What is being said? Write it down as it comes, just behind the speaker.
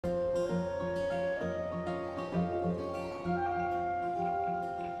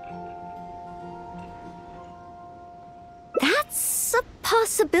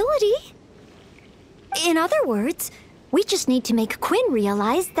possibility. In other words, we just need to make Quinn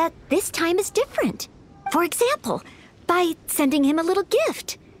realize that this time is different. For example, by sending him a little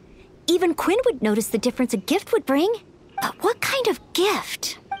gift. Even Quinn would notice the difference a gift would bring. But what kind of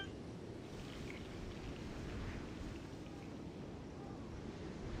gift?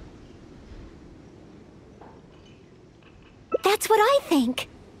 That's what I think.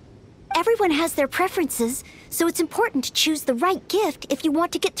 Everyone has their preferences, so it's important to choose the right gift if you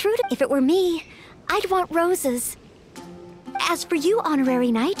want to get through to... If it were me, I'd want roses. As for you,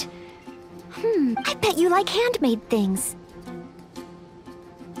 Honorary Knight, I bet you like handmade things.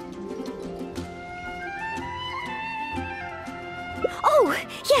 Oh,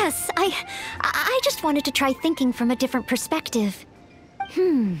 yes, I just wanted to try thinking from a different perspective.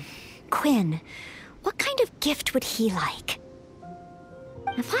 Quinn, what kind of gift would he like?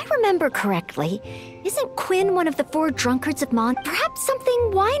 If I remember correctly, isn't Quinn one of the 4 drunkards of Mon? Perhaps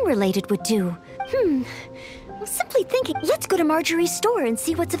something wine-related would do. Well, simply thinking, let's go to Marjorie's store and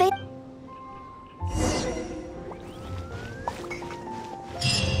see what's available.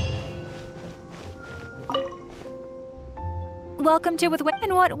 Welcome to With Wind.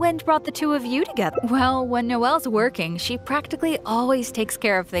 And what wind brought the two of you together? Well, when Noelle's working, she practically always takes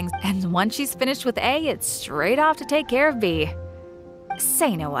care of things. And once she's finished with A, it's straight off to take care of B.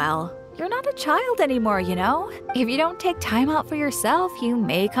 Say, Noelle, you're not a child anymore, you know? If you don't take time out for yourself, you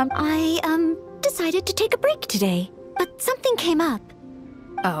may come... I, decided to take a break today, but something came up.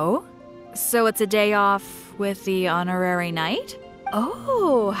 Oh? So it's a day off with the Honorary Knight?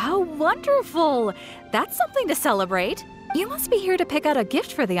 Oh, how wonderful! That's something to celebrate. You must be here to pick out a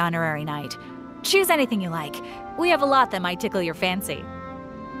gift for the Honorary Knight. Choose anything you like. We have a lot that might tickle your fancy.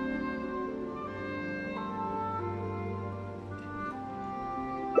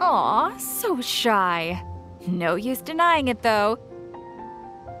 Aw, so shy. No use denying it, though.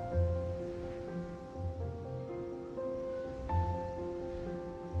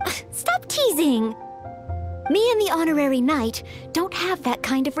 Stop teasing! Me and the Honorary Knight don't have that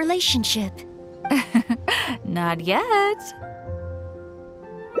kind of relationship. Not yet.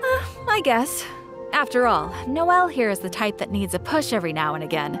 I guess. After all, Noelle here is the type that needs a push every now and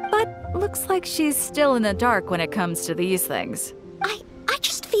again, but looks like she's still in the dark when it comes to these things. I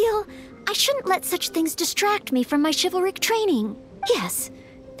just feel I shouldn't let such things distract me from my chivalric training. Yes,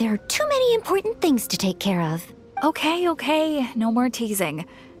 there are too many important things to take care of. Okay, no more teasing.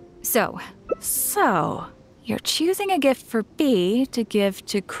 So, you're choosing a gift for B to give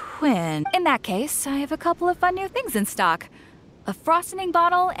to Quinn. In that case, I have a couple of fun new things in stock. A frosting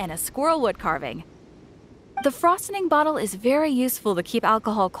bottle and a squirrel wood carving. The frosting bottle is very useful to keep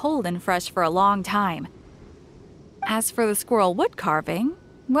alcohol cold and fresh for a long time. As for the squirrel wood carving,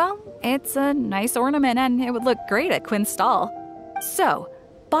 well, it's a nice ornament and it would look great at Quinn's stall. So,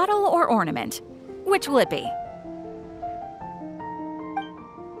 bottle or ornament, which will it be?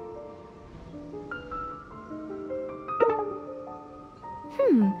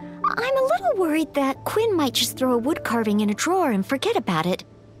 I'm a little worried that Quinn might just throw a wood carving in a drawer and forget about it.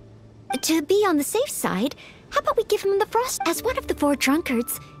 To be on the safe side, how about we give him the frost? As one of the 4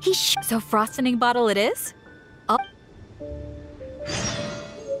 drunkards, he So frosting bottle it is? Oh.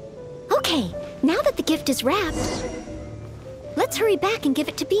 Okay, now that the gift is wrapped, let's hurry back and give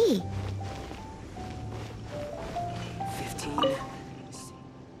it to B. 15.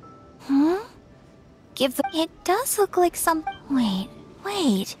 Huh? Give the... It does look like some... Wait.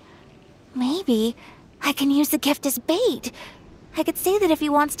 Maybe I can use the gift as bait. I could say that if he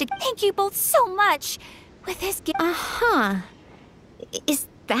wants to... Thank you both so much! With his gift... Is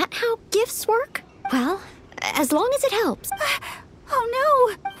that how gifts work? Well, as long as it helps.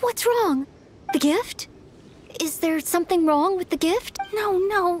 Oh no! What's wrong? The gift? Is there something wrong with the gift?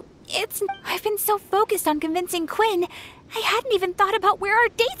 No, it's... I've been so focused on convincing Quinn, I hadn't even thought about where our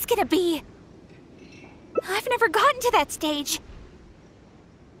date's gonna be. I've never gotten to that stage.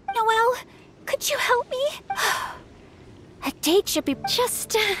 Noelle, could you help me? A date should be...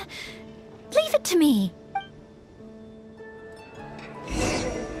 Just, leave it to me.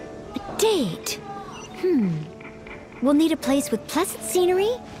 A date? We'll need a place with pleasant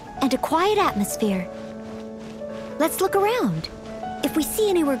scenery and a quiet atmosphere. Let's look around. If we see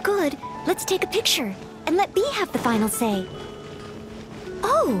anywhere good, let's take a picture and let B have the final say.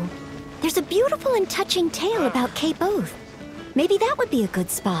 Oh, there's a beautiful and touching tale about Cape Oath. Maybe that would be a good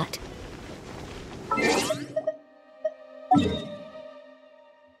spot.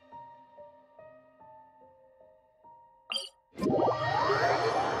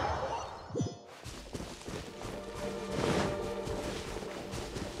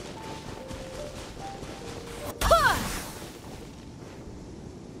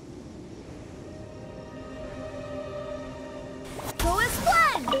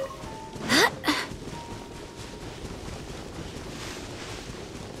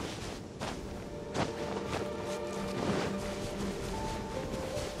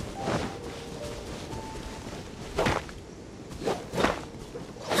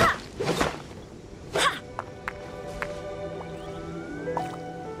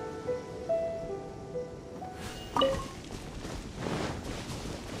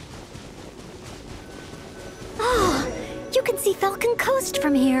 Falcon Coast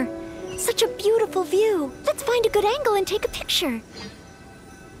from here. Such a beautiful view. Let's find a good angle and take a picture.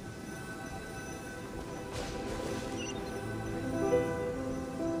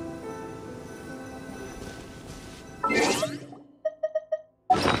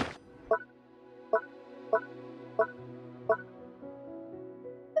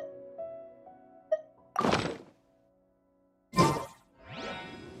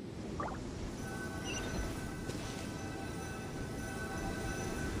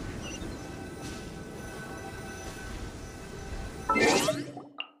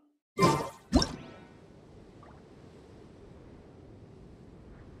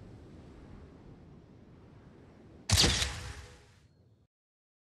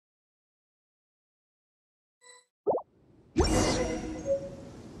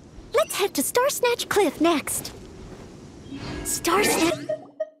 Let's head to Star Snatch Cliff next. Star Snatch...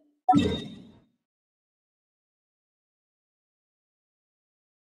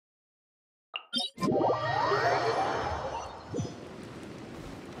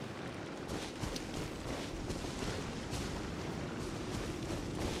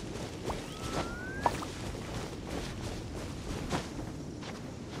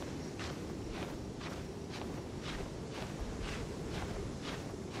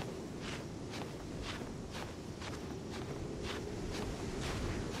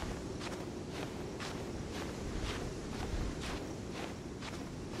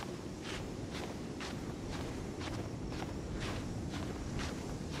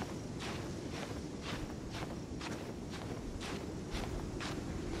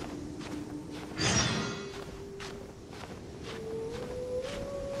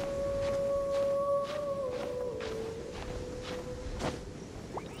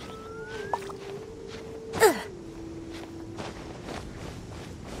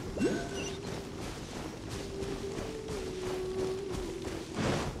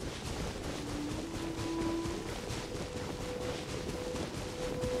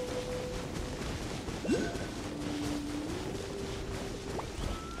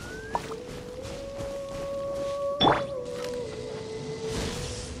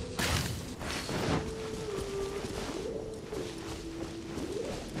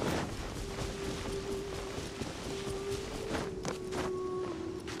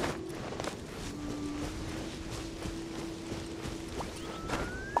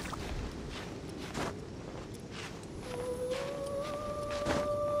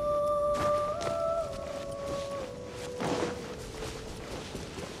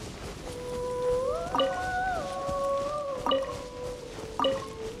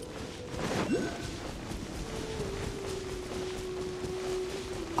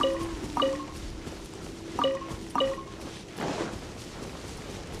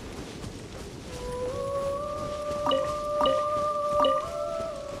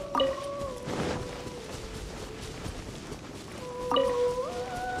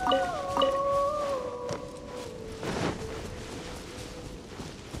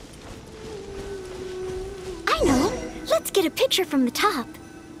 Let's get a picture from the top.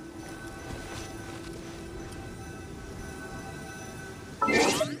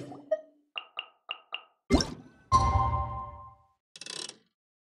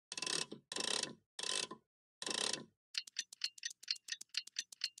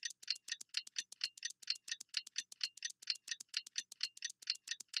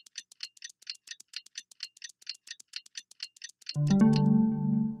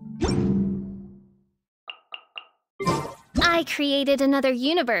 I created another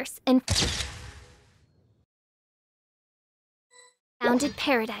universe and founded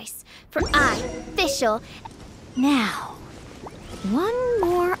paradise for I, Fischl. Now, one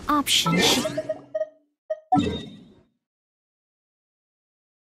more option should...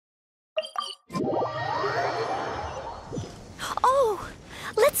 Oh,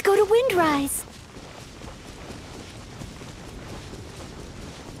 let's go to Windrise.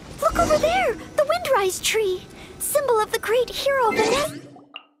 Look over there, the Windrise tree. Symbol of the great hero Vanessa.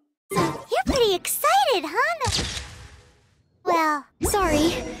 You're pretty excited, huh? Well...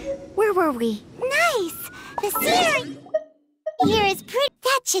 Sorry, where were we? Nice! The scenery here is pretty...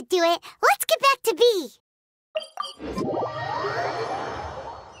 That should do it. Let's get back to B.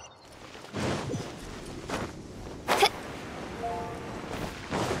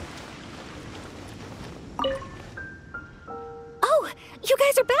 Oh, you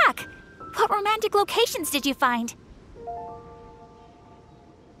guys are back! What romantic locations did you find?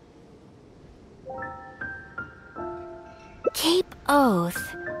 Cape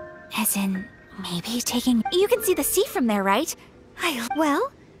Oath. As in, maybe taking... You can see the sea from there, right?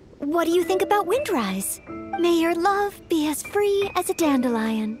 Well, what do you think about Windrise? May your love be as free as a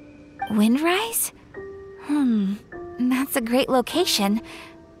dandelion. Windrise? That's a great location.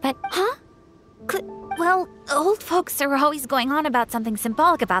 But, Huh? well, old folks are always going on about something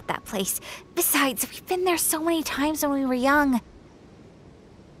symbolic about that place. Besides, we've been there so many times when we were young.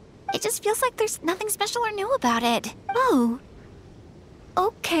 It just feels like there's nothing special or new about it. Oh.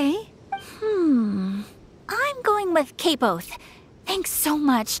 Okay. I'm going with K-Both. Thanks so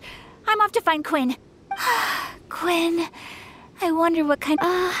much. I'm off to find Quinn. Quinn, I wonder what kind...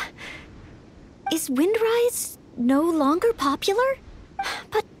 Is Windrise no longer popular?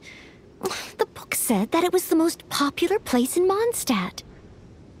 But the book said that it was the most popular place in Mondstadt.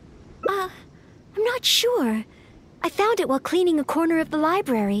 I'm not sure. I found it while cleaning a corner of the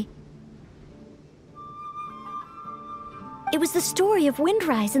library. It was the story of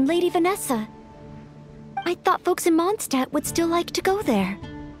Windrise and Lady Vanessa. I thought folks in Mondstadt would still like to go there.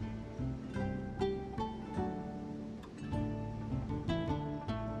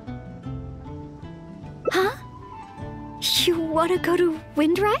 Huh? You want to go to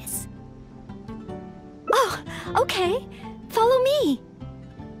Windrise? Oh, okay. Follow me.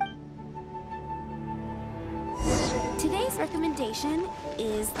 Today's recommendation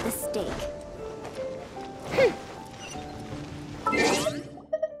is the steak.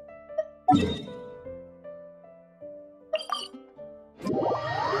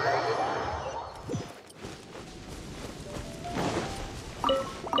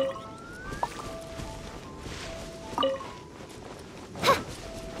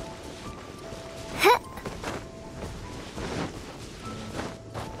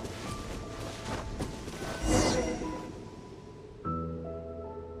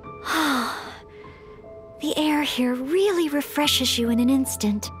 The air here really refreshes you in an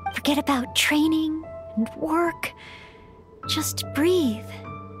instant. Forget about training and work. Just breathe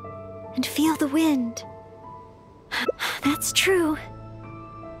and feel the wind. That's true.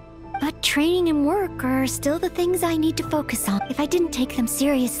 But training and work are still the things I need to focus on. If I didn't take them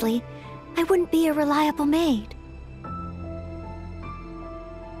seriously, I wouldn't be a reliable maid.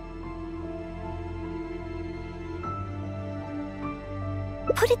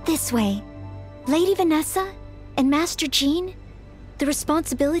 Put it this way. Lady Vanessa and Master Jean, the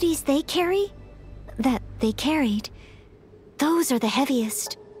responsibilities they carry, that they carried, those are the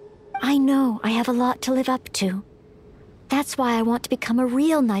heaviest. I know I have a lot to live up to. That's why I want to become a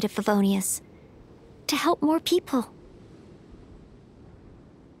real Knight of Favonius, to help more people.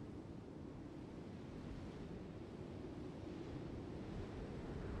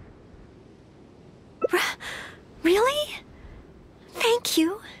 Really? Thank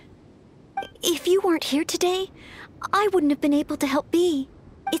you. If you weren't here today, I wouldn't have been able to help Bee.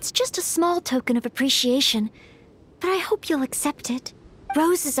 It's just a small token of appreciation, but I hope you'll accept it.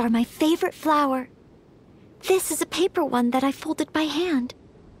 Roses are my favorite flower. This is a paper one that I folded by hand.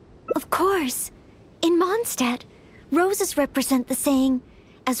 Of course, in Mondstadt, roses represent the saying,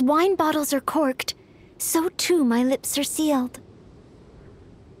 "As wine bottles are corked, so too my lips are sealed."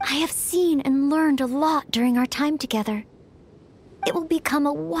 I have seen and learned a lot during our time together. It will become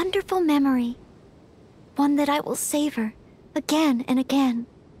a wonderful memory, one that I will savor again and again.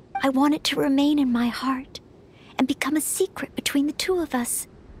 I want it to remain in my heart and become a secret between the two of us.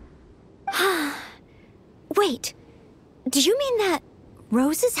 Wait, do you mean that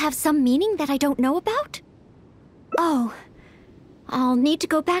roses have some meaning that I don't know about? Oh, I'll need to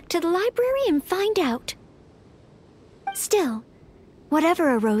go back to the library and find out. Still, whatever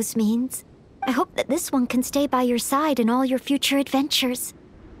a rose means, I hope that this one can stay by your side in all your future adventures.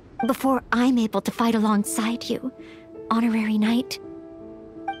 Before I'm able to fight alongside you, Honorary Knight.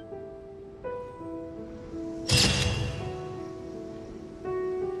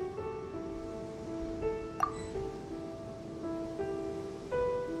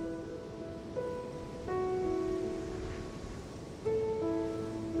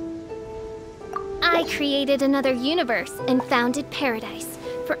 I created another universe and founded paradise.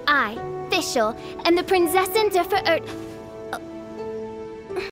 For I, Fischl, am the Prinzessin der Verirrten.